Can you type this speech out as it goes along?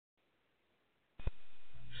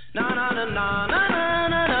Na na na na na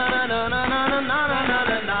na na na na na na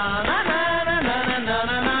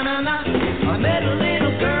na na. I met a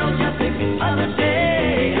little girl just the other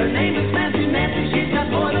day. Her name is Nancy Nancy. She's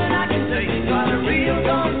got more than I can say. Got a real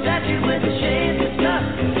gold statue with a shade of stuff.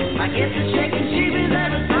 I guess it's shaking sheepies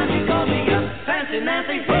every time she calls me up. Fancy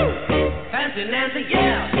Nancy, woo! Fancy Nancy,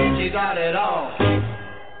 yeah, she got it all.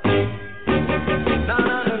 Na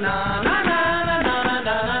na na na na na na na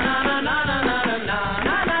na na na na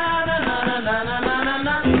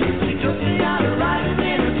na. She took me out riding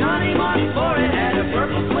in a Johnny Mark for it. Had a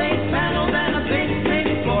purple suede panels and a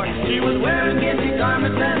pink floor. She was wearing skimpy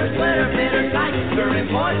garments and her sweater fit her tight. Her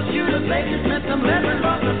imported shoes of Lady Smith, some leather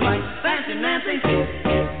across the flight. Fancy Nancy,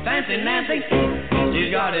 Fancy Nancy,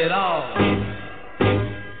 she's got it all.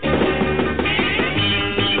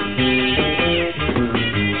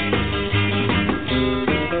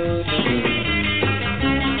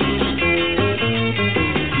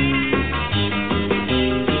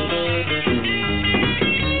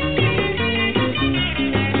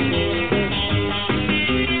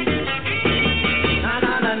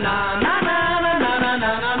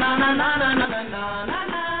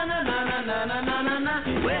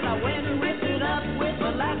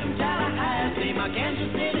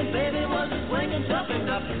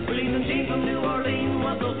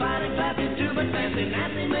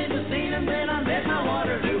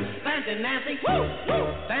 Nancy, woo, woo,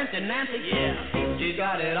 Fancy Nancy, yeah, she's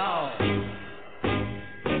got it all.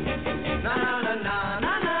 Na na na na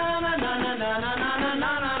na na na na na na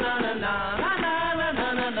na na na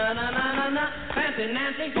na. Fancy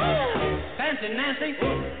Nancy, woo, Fancy Nancy,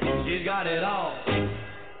 she's got it all.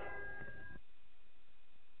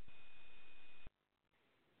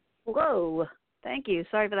 Whoa, thank you.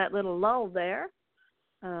 Sorry for that little lull there.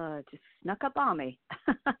 Just snuck up on me.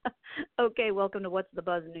 Okay, welcome to What's the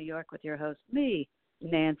Buzz in New York with your host, me,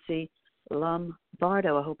 Nancy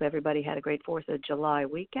Lombardo. I hope everybody had a great 4th of July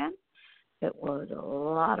weekend. It was a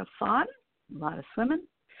lot of fun, a lot of swimming,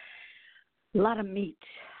 a lot of meat.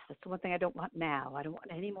 That's the one thing I don't want now. I don't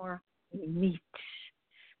want any more meat.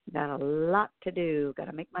 Got a lot to do. Got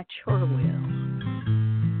to make my chore wheel.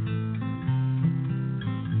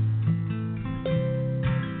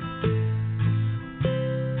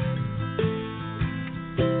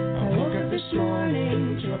 This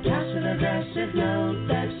morning to a passive-aggressive note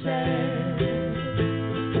that said,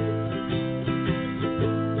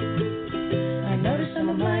 I noticed some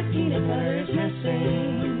of my peanut butter is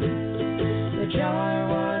missing. The jar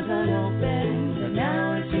was unopened, but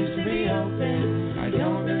now it seems to be open. I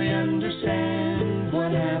don't really understand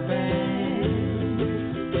what happened.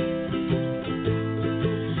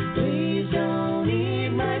 Please don't eat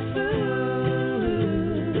my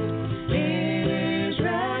food. It is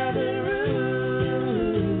rather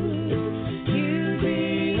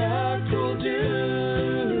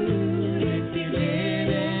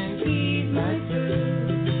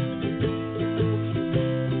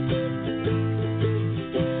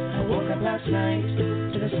night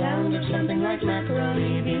to the sound of something like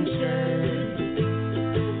macaroni being stirred,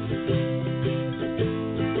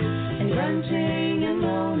 and grunting and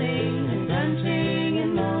moaning, and grunting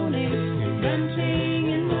and moaning, and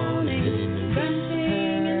grunting and moaning, and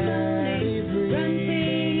grunting and moaning,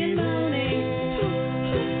 grunting and moaning.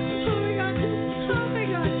 Oh my God! Oh my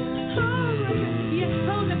God! Oh my God! Yes,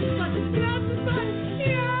 hold up the button. Grab the button.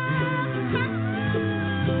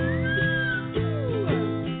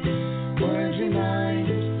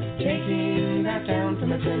 Down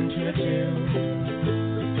from a 10 to a 2,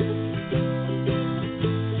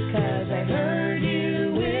 'cause I heard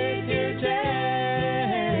you with your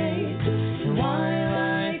date, and while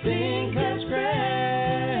I think that's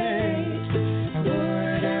great, I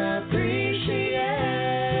would appreciate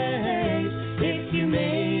if you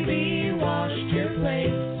maybe washed your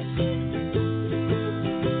plates.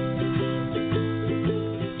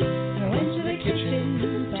 I went to the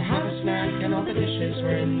kitchen to have a snack, and all the dishes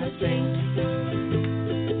were in the sink.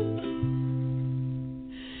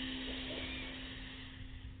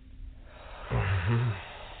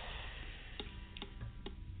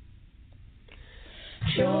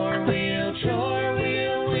 Chore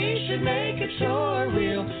wheel, we should make a chore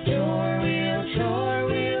wheel. Chore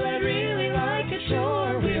wheel, I'd really like a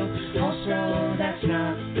chore wheel. Also, that's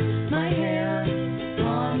not my hair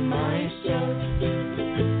on my soap.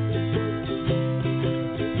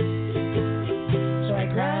 So I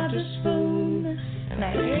grabbed a spoon and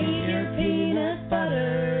I ate your peanut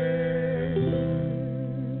butter.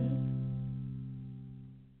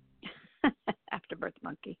 Afterbirth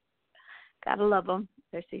Monkey. Gotta love them.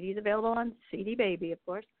 Their CD's available on CD Baby, of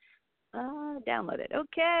course. download it.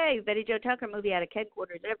 Okay, Betty Jo Tucker, Movie Attic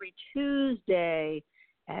Headquarters, every Tuesday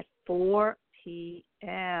at 4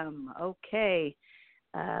 p.m. Okay,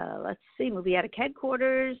 let's see. Movie Attic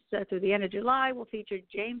Headquarters through the end of July will feature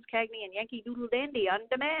James Cagney and Yankee Doodle Dandy on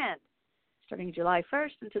demand, starting July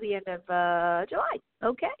 1st until the end of July.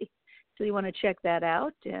 Okay, so you want to check that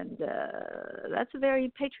out, and that's a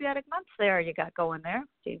very patriotic month there you got going there,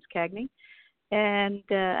 James Cagney. And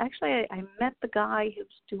actually, I met the guy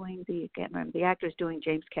who's doing I can't remember, the actor's doing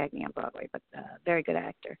James Cagney on Broadway, but very good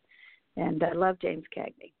actor. And I love James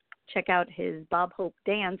Cagney. Check out his Bob Hope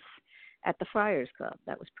dance at the Friars Club.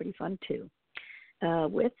 That was pretty fun, too,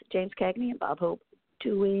 with James Cagney and Bob Hope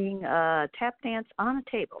doing tap dance on a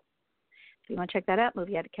table. If you want to check that out,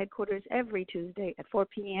 Movie Attic Headquarters every Tuesday at 4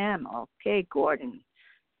 p.m. Okay, Gordon.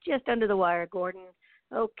 Just under the wire, Gordon.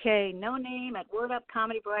 Okay, No Name at Word Up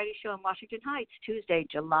Comedy Variety Show in Washington Heights, Tuesday,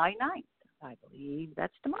 July 9th. I believe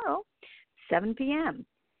that's tomorrow, 7 p.m.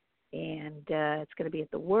 And it's going to be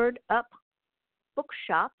at the Word Up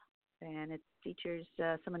Bookshop, and it features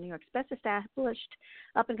some of New York's best established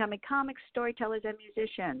up-and-coming comics, storytellers, and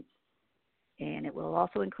musicians. And it will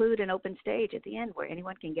also include an open stage at the end where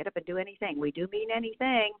anyone can get up and do anything. We do mean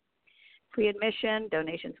anything. Free admission,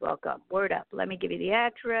 donations welcome. Word Up. Let me give you the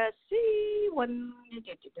address.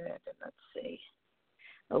 Let's see.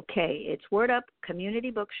 Okay, it's Word Up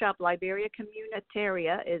Community Bookshop, Liberia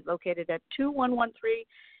Communitaria, is located at 2113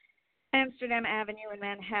 Amsterdam Avenue in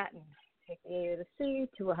Manhattan. Take the A to the C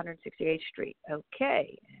to 168th Street.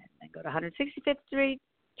 Okay, and then go to 165th Street,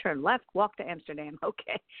 turn left, walk to Amsterdam.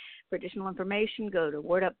 Okay. For additional information, go to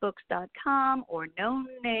wordupbooks.com or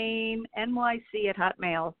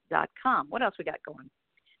nonamenyc@hotmail.com. What else we got going?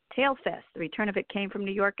 Tailfest, the return of it came from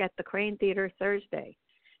New York at the Crane Theater Thursday,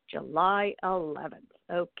 July 11th.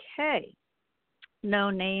 Okay. No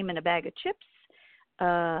Name and a Bag of Chips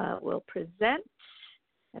will present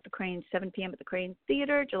at the Crane, 7 p.m. at the Crane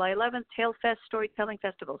Theater, July 11th. Tailfest Storytelling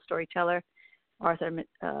Festival. Storyteller Arthur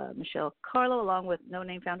Michelle Carlo, along with No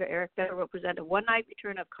Name founder Eric Better, will present a one-night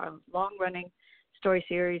return of Carlo's long-running story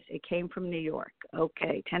series, It Came from New York.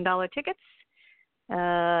 Okay, $10 tickets.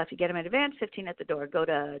 If you get them in advance, $15 at the door. Go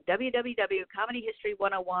to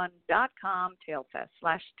www.comedyhistory101.com, /Tailfest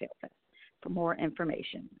for more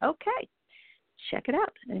information. Okay, check it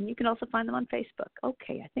out. And you can also find them on Facebook.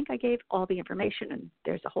 Okay, I think I gave all the information, and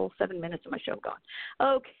there's a whole 7 minutes of my show gone.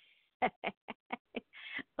 Okay.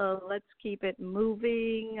 Let's keep it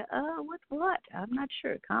moving. With what? I'm not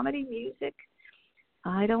sure. Comedy, music?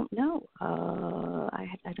 I don't know.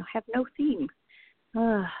 I don't have no theme.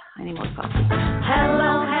 I need more coffee.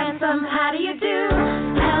 Hello, handsome, how do you do?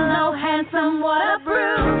 Hello, handsome, what a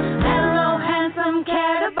brew. Hello, handsome,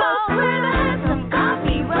 care to boast. We're the Handsome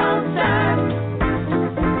Coffee Roasters.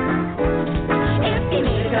 If you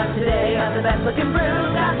need a cup today of the best looking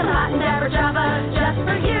brew, got some hot and dapper Java just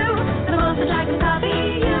for you. The most attractive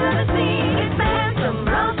coffee you've ever seen. It's the Handsome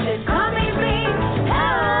Roasted Coffee Bean.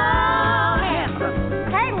 Hello, handsome.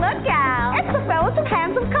 Hey, look out. It's the fellas from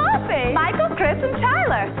Handsome Coffee. Michael, Chris, and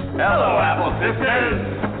Tyler. Hello, Apple Sisters.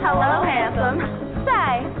 Hello, handsome.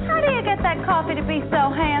 Say, how do you get that coffee to be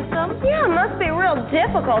so handsome? Yeah, it must be real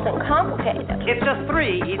difficult and complicated. It's just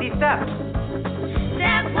 3 easy steps.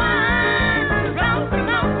 Step 1, roast,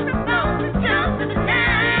 jump to the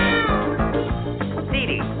town.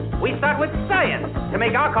 Dee, we start with science to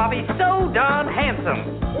make our coffee so darn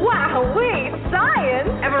handsome. Wow-wee, science?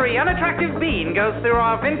 Every unattractive bean goes through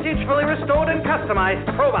our vintage, fully restored and customized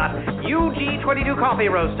Probot UG22 coffee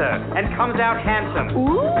roaster and comes out handsome.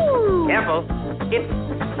 Ooh. Careful, it's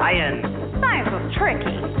science. Science was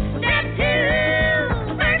tricky. Step 2,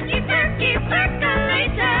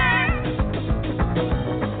 percolator.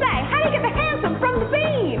 Say, how do you get the handsome from the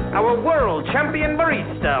bean? Our world champion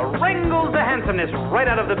barista wrangles the handsomeness right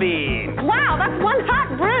out of the bean. Wow, that's one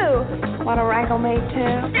hot brew. What a wrangle made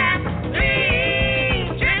too. Step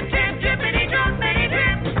 3, drip, drippity, droppity,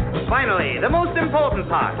 drip. Finally, the most important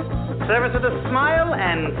part. Serve us with a smile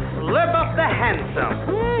and slurp up the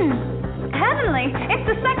handsome. Heavenly. It's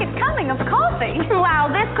the second coming of coffee. Wow,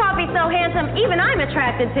 this coffee's so handsome, even I'm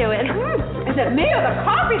attracted to it. Is it me or the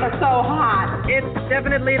coffee that's so hot? It's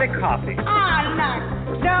definitely the coffee.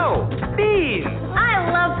 No, beans. I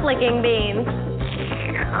love flicking beans.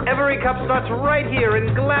 Every cup starts right here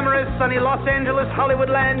in glamorous, sunny Los Angeles,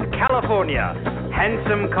 Hollywoodland, California.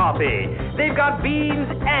 Handsome Coffee. They've got beans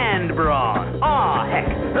and brawn. Aw, heck,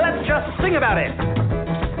 let's just sing about it.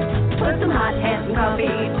 Put some hot, handsome coffee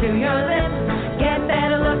to your lips. Get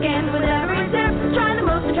better looking with every sip. Try the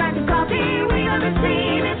most attractive coffee we've ever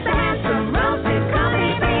seen. It's the Handsome Roasted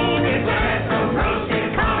Coffee Bean. It's the Handsome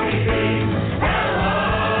Roasted Coffee Bean.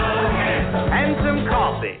 Hello, handsome.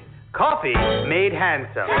 Coffee made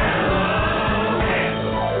handsome.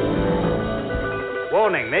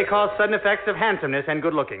 Warning, may cause sudden effects of handsomeness and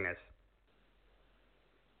good-lookingness.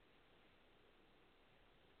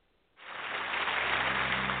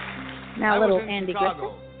 Now, I little was in Andy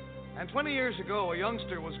Chicago, Griffith. and 20 years ago, a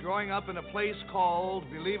youngster was growing up in a place called,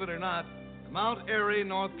 believe it or not, Mount Airy,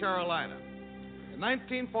 North Carolina. In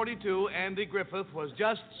 1942, Andy Griffith was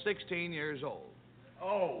just 16 years old.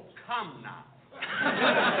 Oh, come now.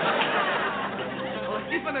 Well,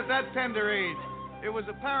 even at that tender age, it was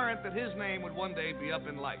apparent that his name would one day be up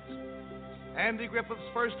in lights. Andy Griffith's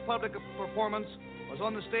first public performance was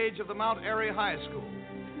on the stage of the Mount Airy High School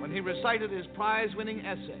when he recited his prize-winning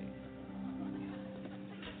essay.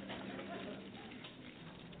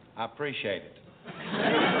 I appreciate it.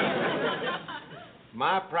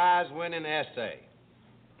 My prize-winning essay,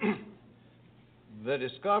 The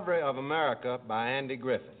Discovery of America by Andy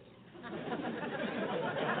Griffith.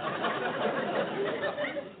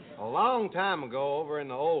 A long time ago, over in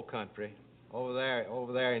the old country, over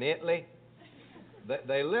there in Italy,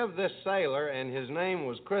 they lived this sailor, and his name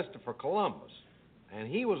was Christopher Columbus, and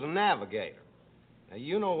he was a navigator. Now,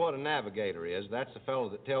 you know what a navigator is. That's the fellow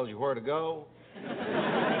that tells you where to go.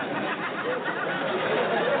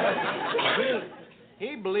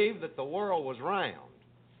 He believed that the world was round,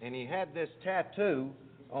 and he had this tattoo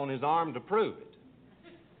on his arm to prove it.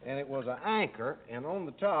 And it was an anchor, and on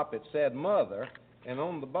the top it said Mother, and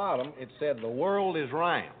on the bottom it said the world is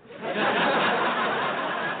round.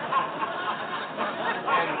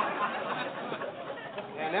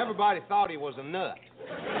 and everybody thought he was a nut.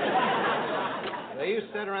 They used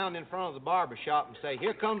to sit around in front of the barber shop and say,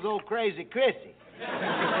 "Here comes old Crazy Chrissy.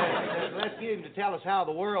 Let's get him to tell us how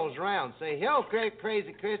the world's round." Say, "Hello,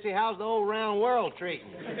 Crazy Chrissy, how's the old round world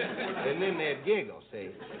treating you?" And then they'd giggle,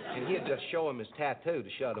 see. And he'd just show him his tattoo to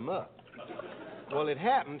shut him up. Well, it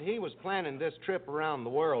happened he was planning this trip around the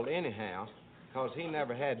world anyhow, because he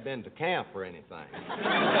never had been to camp or anything.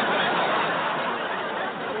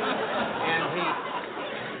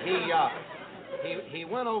 And he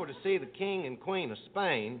went over to see the King and Queen of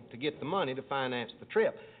Spain to get the money to finance the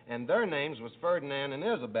trip. And their names was Ferdinand and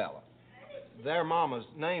Isabella. Their mamas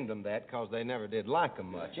named them that because they never did like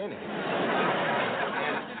them much anyway.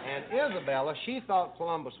 And Isabella, she thought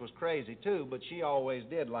Columbus was crazy too, but she always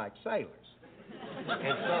did like sailors. And so,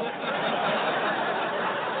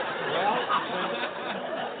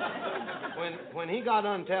 well, when he got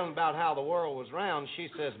done telling about how the world was round, she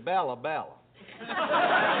says, "Bella, Bella."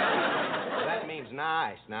 That means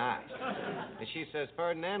nice, nice. And she says,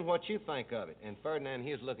 "Ferdinand, what you think of it?" And Ferdinand,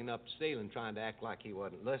 he was looking up the ceiling trying to act like he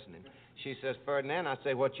wasn't listening. She says, "Ferdinand," I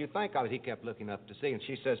say, "what you think of it?" He kept looking up the ceiling.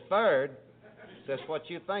 She says, "Ferd," says, "what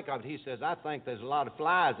you think of it?" He says, "I think there's a lot of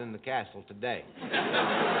flies in the castle today.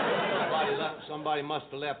 Somebody must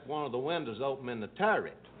have left one of the windows open in the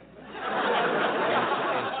turret."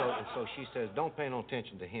 And so she says, "Don't pay no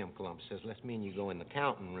attention to him," Columbus says. "Let's me and you go in the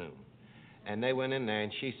counting room." And they went in there,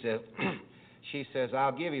 and she says,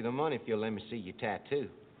 "I'll give you the money if you'll let me see your tattoo."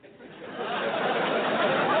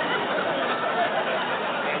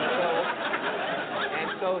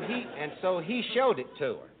 And so he showed it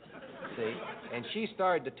to her, see, and she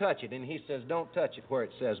started to touch it, and he says, "Don't touch it where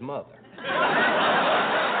it says Mother."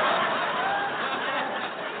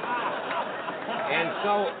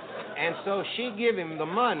 And so she give him the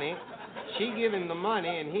money.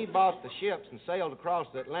 And he bought the ships and sailed across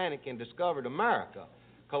the Atlantic and discovered America,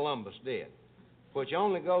 Columbus did. Which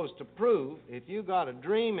only goes to prove, if you got a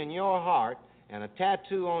dream in your heart and a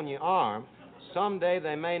tattoo on your arm, someday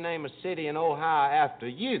they may name a city in Ohio after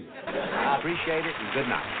you. I appreciate it, and good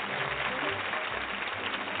night.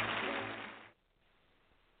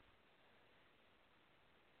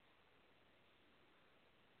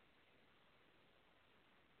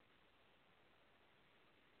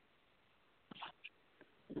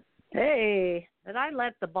 Hey, did I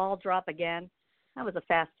let the ball drop again? That was a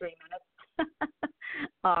fast 3 minutes.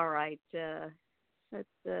 All right. Let's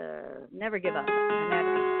never give up.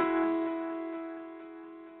 Never.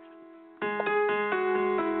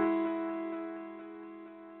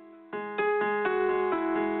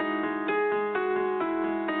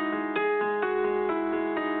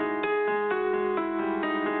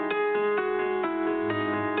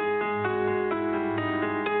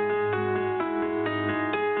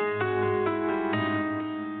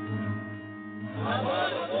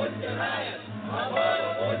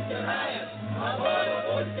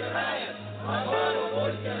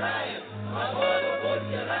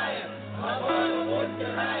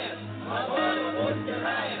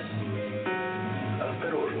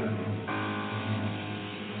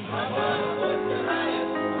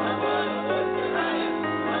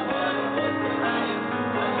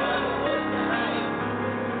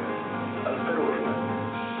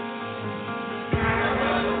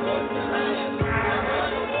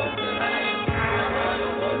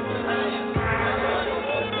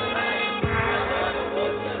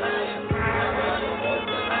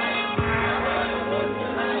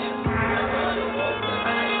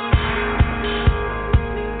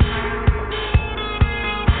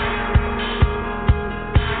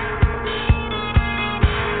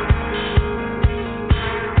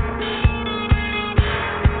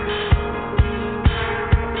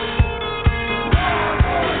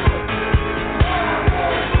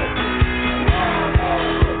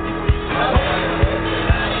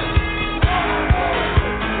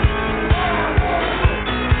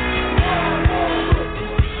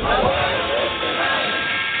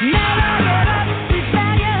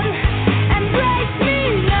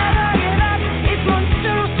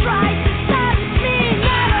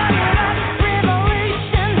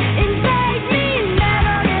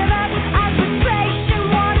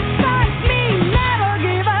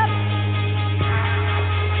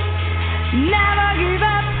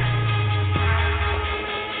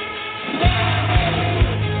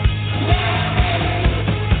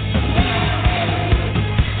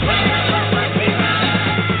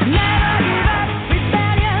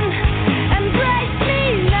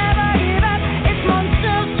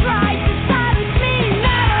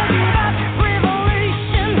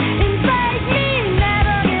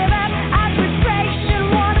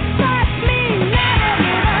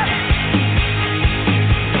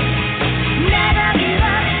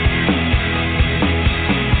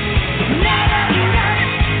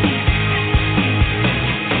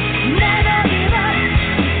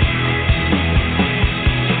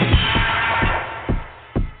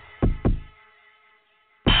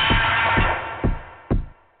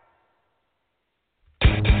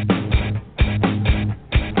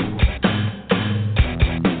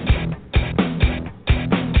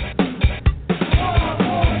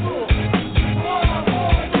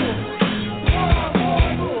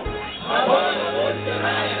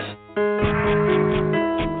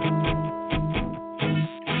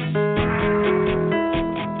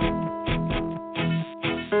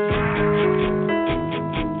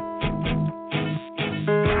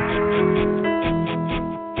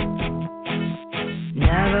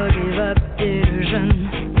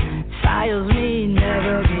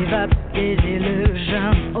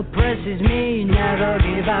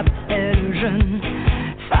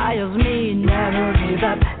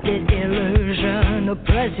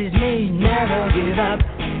 is me. Never give up.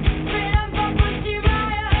 Freedom for Pussy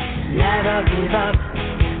Riot. Never give up.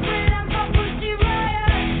 Freedom for Pussy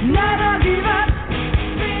Riot. Never give up.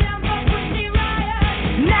 Freedom for Pussy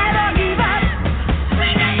Riot. Never give up.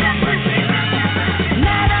 Freedom for Pussy Riot.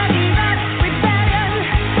 Never give up. Rebellion.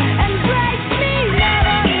 Embrace me.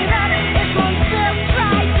 Never give up. It won't still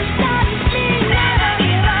try to stop me. Never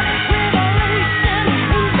give up. Revolution.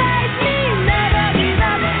 Invade me. Never give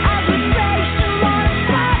up. Arbitration wanna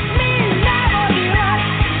stop me. Never give up.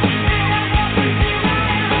 Freedom for Pussy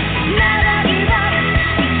Riot. Never give up.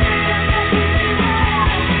 Freedom for Pussy Riot.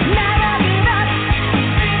 Never give up.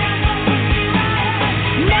 Freedom for Pussy Riot.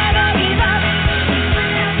 Never give up.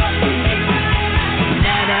 Freedom for Pussy Riot.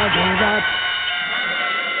 Never give up.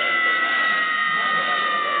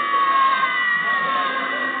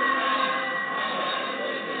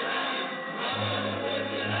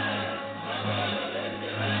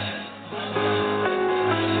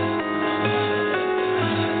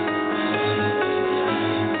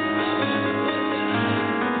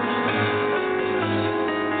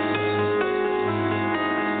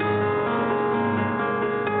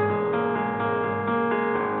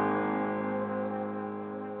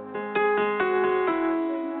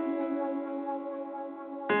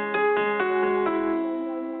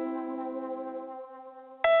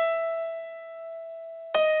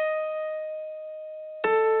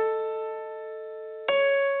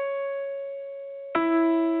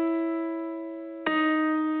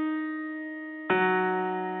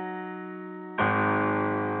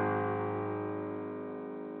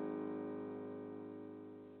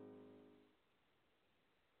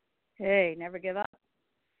 Hey, never give up.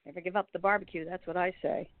 Never give up the barbecue. That's what I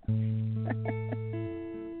say. You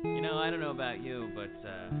know, I don't know about you, but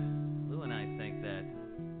Lou and I think that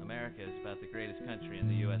America is about the greatest country in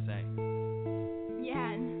the USA.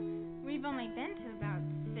 Yeah, and we've only been to about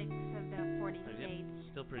 6 of the 40 states.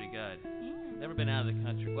 Still pretty good. Yeah. Never been out of the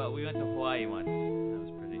country. Well, we went to Hawaii once. That was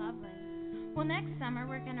pretty. Lovely. Well, next summer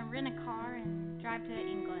we're going to rent a car and drive to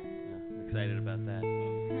England. I'm excited about that.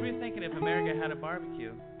 We were thinking if America had a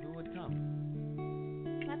barbecue, who would come?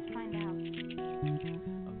 Let's find out.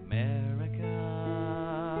 America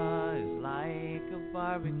is like a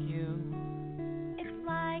barbecue. It's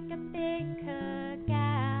like a big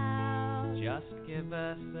cookout. Just give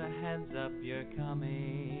us a heads up you're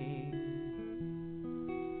coming.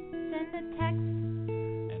 Send a text.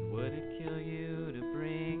 And would it kill you to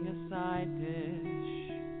bring a side dish?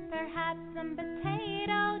 Perhaps some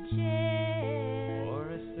potato chips. Or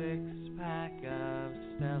a 6-pack of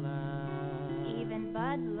Stella. Even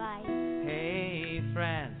Bud Light. Hey,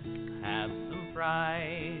 France, have some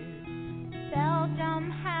fries. Belgium,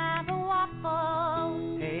 have a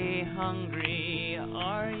waffle. Hey, Hungary,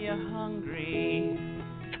 are you hungry?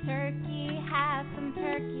 Turkey, have some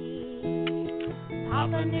turkey.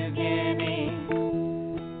 Papua New Guinea.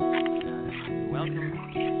 Welcome.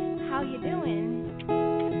 How you doing?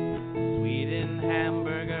 Sweden,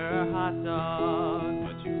 hamburger, hot dog.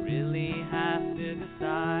 But you really have to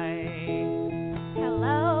decide.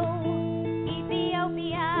 Hello,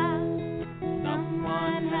 Ethiopia.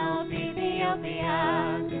 Someone help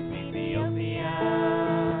Ethiopia, 'cause Ethiopia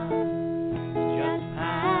just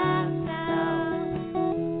passed out.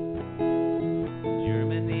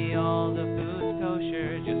 Germany, all the food's kosher,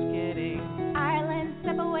 just kidding. Ireland,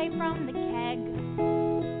 step away from the keg.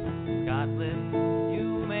 Scotland, you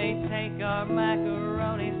may take our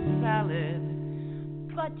macaroni salad.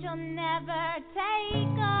 But you'll never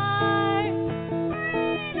take our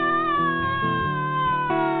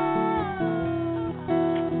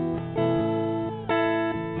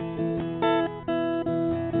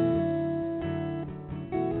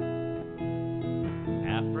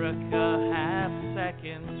Africa, half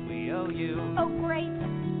seconds we owe you. Oh, great.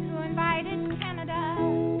 Who invited Canada?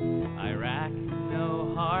 Iraq,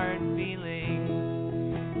 no hard feelings.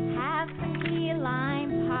 Have some key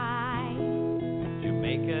lime pie.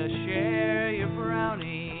 Jamaica, share your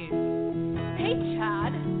brownies. Hey,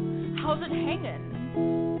 Chad. How's it hanging?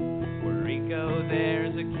 Puerto Rico,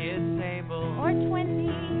 there's a kid's table. Or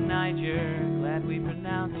Twinsies. Niger, glad we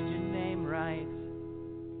pronounced your name right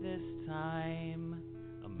this time.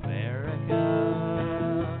 America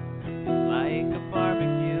is like a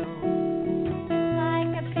barbecue. It's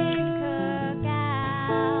like a big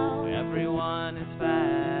cookout. Everyone is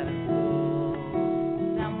fat and full.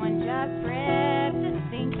 Someone just ripped a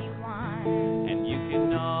stinky one. And you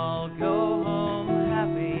can all go home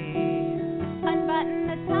happy. Unbutton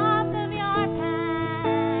the top of your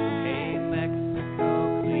pants. Hey, Mexico,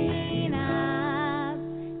 Clean up,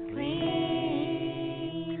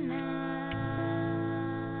 clean up.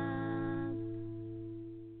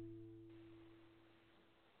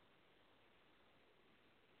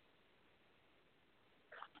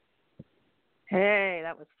 Hey,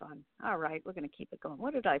 that was fun. All right, we're going to keep it going.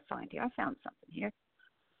 What did I find here? I found something here,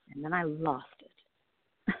 and then I lost it.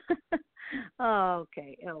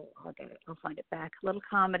 Okay. Oh, I'll get it. I'll find it back. A little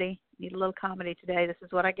comedy. Need a little comedy today. This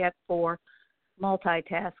is what I get for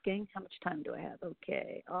multitasking. How much time do I have?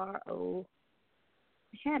 Okay. R-O.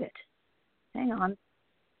 I had it. Hang on.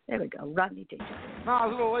 There we go. Rodney Dangerfield. No, I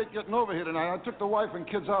was a little late getting over here tonight. I took the wife and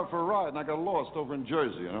kids out for a ride, and I got lost over in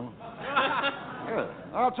Jersey, you know. Yeah.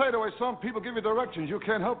 I'll tell you the way some people give you directions, you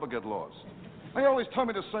can't help but get lost. They always tell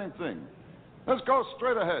me the same thing. Let's go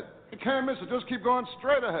straight ahead. You can't miss it. Just keep going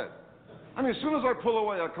straight ahead. I mean, as soon as I pull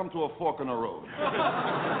away, I come to a fork in the road.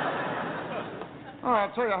 Oh,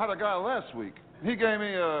 I'll tell you, I had a guy last week. He gave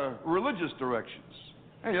me religious directions.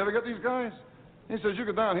 Hey, you ever get these guys? He says, you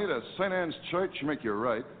go down here to St. Anne's Church, you make your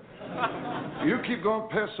right. You keep going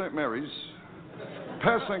past St. Mary's,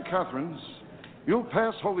 past St. Catherine's. You'll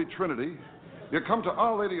pass Holy Trinity. You come to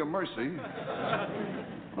Our Lady of Mercy.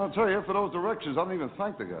 I'll tell you, after those directions, I didn't even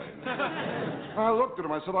thank the guy. I looked at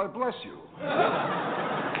him, I said, I bless you.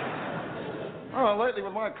 Oh, lately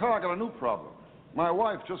with my car, I got a new problem. My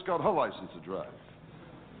wife just got her license to drive.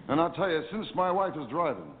 And I'll tell you, since my wife is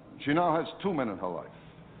driving, she now has two men in her life.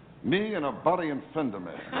 Me and a body and fender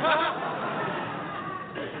man.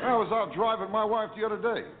 I was out driving my wife the other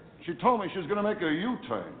day. She told me she was going to make a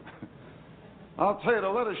U-turn. I'll tell you, the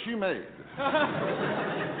letter she made.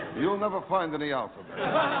 You'll never find in the alphabet.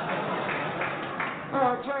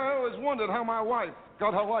 I'll tell you, I always wondered how my wife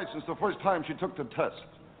got her license the first time she took the test.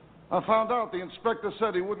 I found out the inspector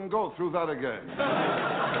said he wouldn't go through that again.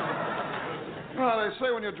 Well, they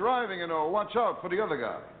say when you're driving, you know, watch out for the other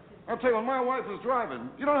guy. I'll tell you, when my wife is driving,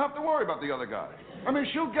 you don't have to worry about the other guy. I mean,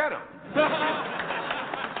 she'll get him.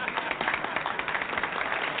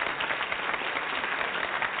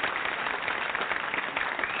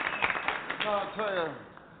 I'll tell you,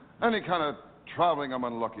 any kind of traveling, I'm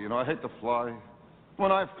unlucky. You know, I hate to fly.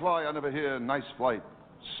 When I fly, I never hear nice flight,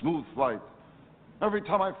 smooth flight. Every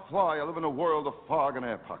time I fly, I live in a world of fog and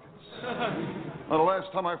air pockets. Now, the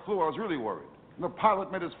last time I flew, I was really worried. The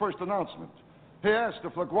pilot made his first announcement. He asked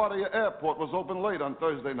if LaGuardia Airport was open late on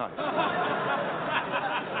Thursday night.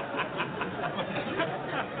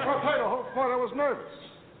 I'll tell you, the whole flight I was nervous.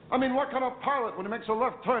 I mean, what kind of pilot, when he makes a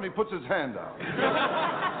left turn, he puts his hand out?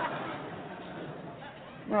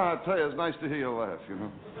 No, I tell you, it's nice to hear you laugh, you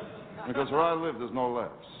know. Because where I live, there's no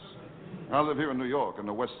laughs. I live here in New York, on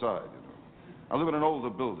the west side, you know. I live in an older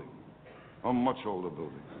building, a much older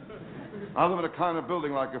building. I live in a kind of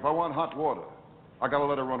building like if I want hot water, I gotta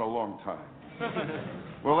let it run a long time.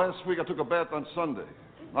 Well, last week I took a bath on Sunday.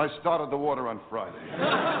 I started the water on Friday.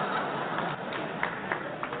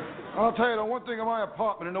 I'll tell you the one thing in my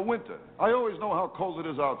apartment in the winter, I always know how cold it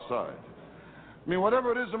is outside. I mean,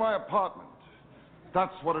 whatever it is in my apartment,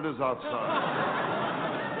 that's what it is outside.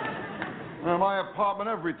 In my apartment,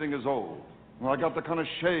 everything is old. Well, I got the kind of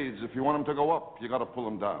shades, if you want them to go up, you got to pull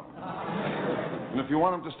them down. And if you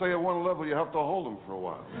want them to stay at one level, you have to hold them for a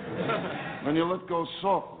while. Then you let go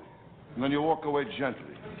softly, and then you walk away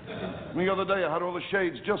gently. And the other day, I had all the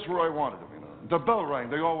shades just where I wanted them, you know. The bell rang,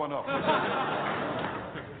 they all went up.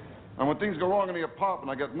 And when things go wrong in the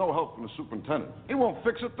apartment, I get no help from the superintendent. He won't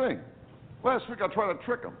fix a thing. Last week, I tried to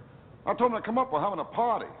trick him. I told him to come up, we're having a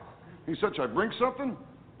party. He said, should I bring something?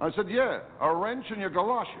 I said, yeah, a wrench and your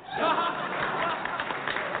galoshes.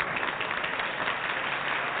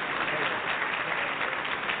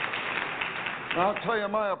 I'll tell you,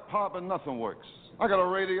 in my apartment, nothing works. I got a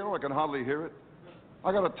radio, I can hardly hear it.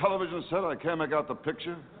 I got a television set, I can't make out the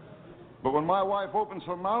picture. But when my wife opens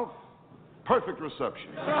her mouth, perfect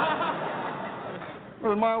reception.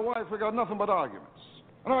 With my wife, we got nothing but arguments.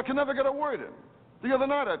 And I can never get a word in. The other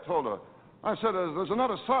night I told her, I said, there's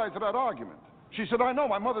another side to that argument. She said, I know,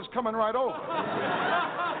 my mother's coming right over.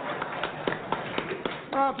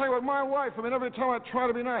 I'll tell you what, my wife, I mean, every time I try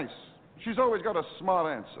to be nice, she's always got a smart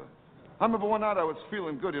answer. I remember one night I was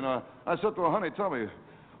feeling good, you know. I said to her, honey, tell me,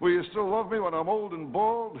 will you still love me when I'm old and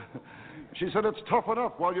bald? She said, it's tough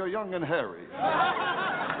enough while you're young and hairy. I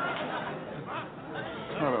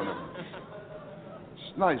don't know.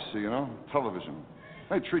 It's nice, you know, television.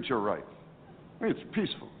 They treat you right. I mean, it's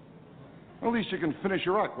peaceful. At least you can finish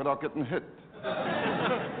your act without getting hit.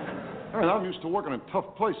 I mean, I'm used to working in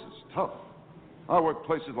tough places, tough. I work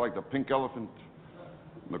places like the Pink Elephant,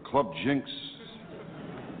 the Club Jinx,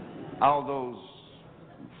 Aldo's,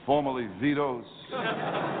 formerly Vito's,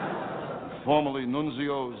 formerly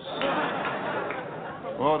Nunzio's.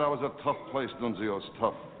 Oh, that was a tough place, Nunzio's,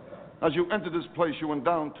 tough. As you entered this place, you went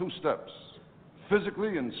down 2 steps,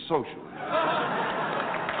 physically and socially.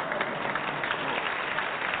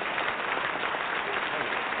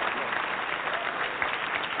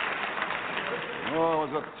 Oh,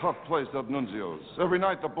 it was a tough place, that Nunzio's. Every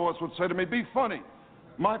night the boss would say to me, be funny.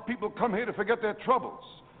 My people come here to forget their troubles.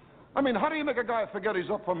 I mean, how do you make a guy forget he's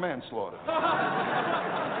up for manslaughter?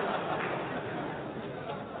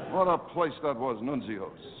 What a place that was,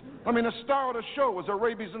 Nunzio's. I mean, the star of the show was a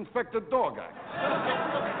rabies-infected dog act.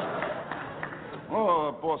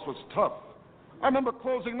 Oh, the boss was tough. I remember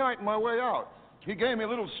closing night on my way out. He gave me a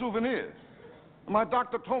little souvenir. My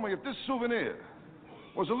doctor told me if this souvenir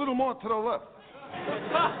was a little more to the left,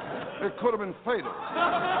 it could have been fatal.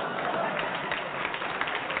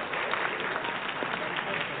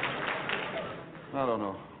 I don't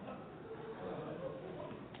know.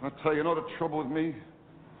 I tell you, you know the trouble with me?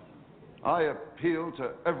 I appeal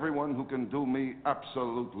to everyone who can do me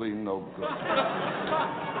absolutely no good.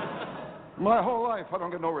 My whole life, I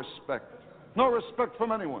don't get no respect. No respect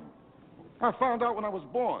from anyone. I found out when I was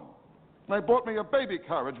born. They bought me a baby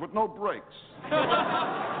carriage with no brakes.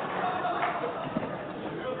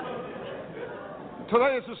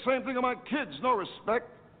 Today it's the same thing with my kids, no respect.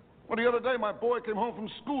 Well, the other day my boy came home from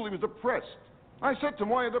school, he was depressed. I said to him,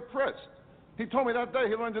 why are you depressed? He told me that day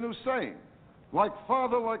he learned a new saying, like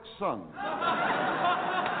father, like son.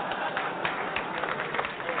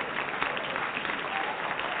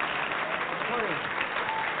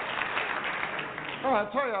 I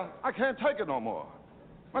tell you, I can't take it no more.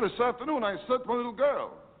 Well, this afternoon I said to my little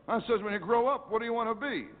girl, I says, when you grow up, what do you want to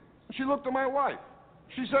be? And she looked at my wife.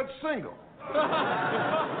 She said, single.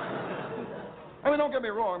 I mean, don't get me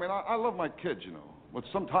wrong. I mean, I love my kids, you know, but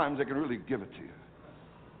sometimes they can really give it to you.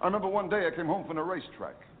 I remember one day I came home from the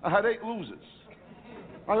racetrack. I had 8 losers.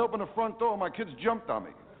 I opened the front door, my kids jumped on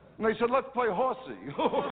me. And they said, let's play horsey.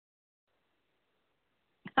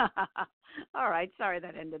 All right, sorry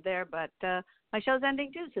that ended there, but my show's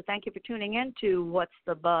ending too, so thank you for tuning in to What's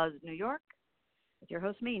the Buzz New York with your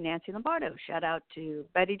host, me, Nancy Lombardo. Shout out to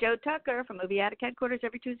Betty Jo Tucker from Movie Attic Headquarters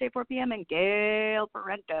every Tuesday, 4 p.m., and Gail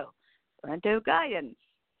Parento Guidance.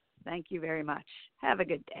 Thank you very much. Have a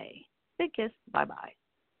good day. Big kiss. Bye-bye.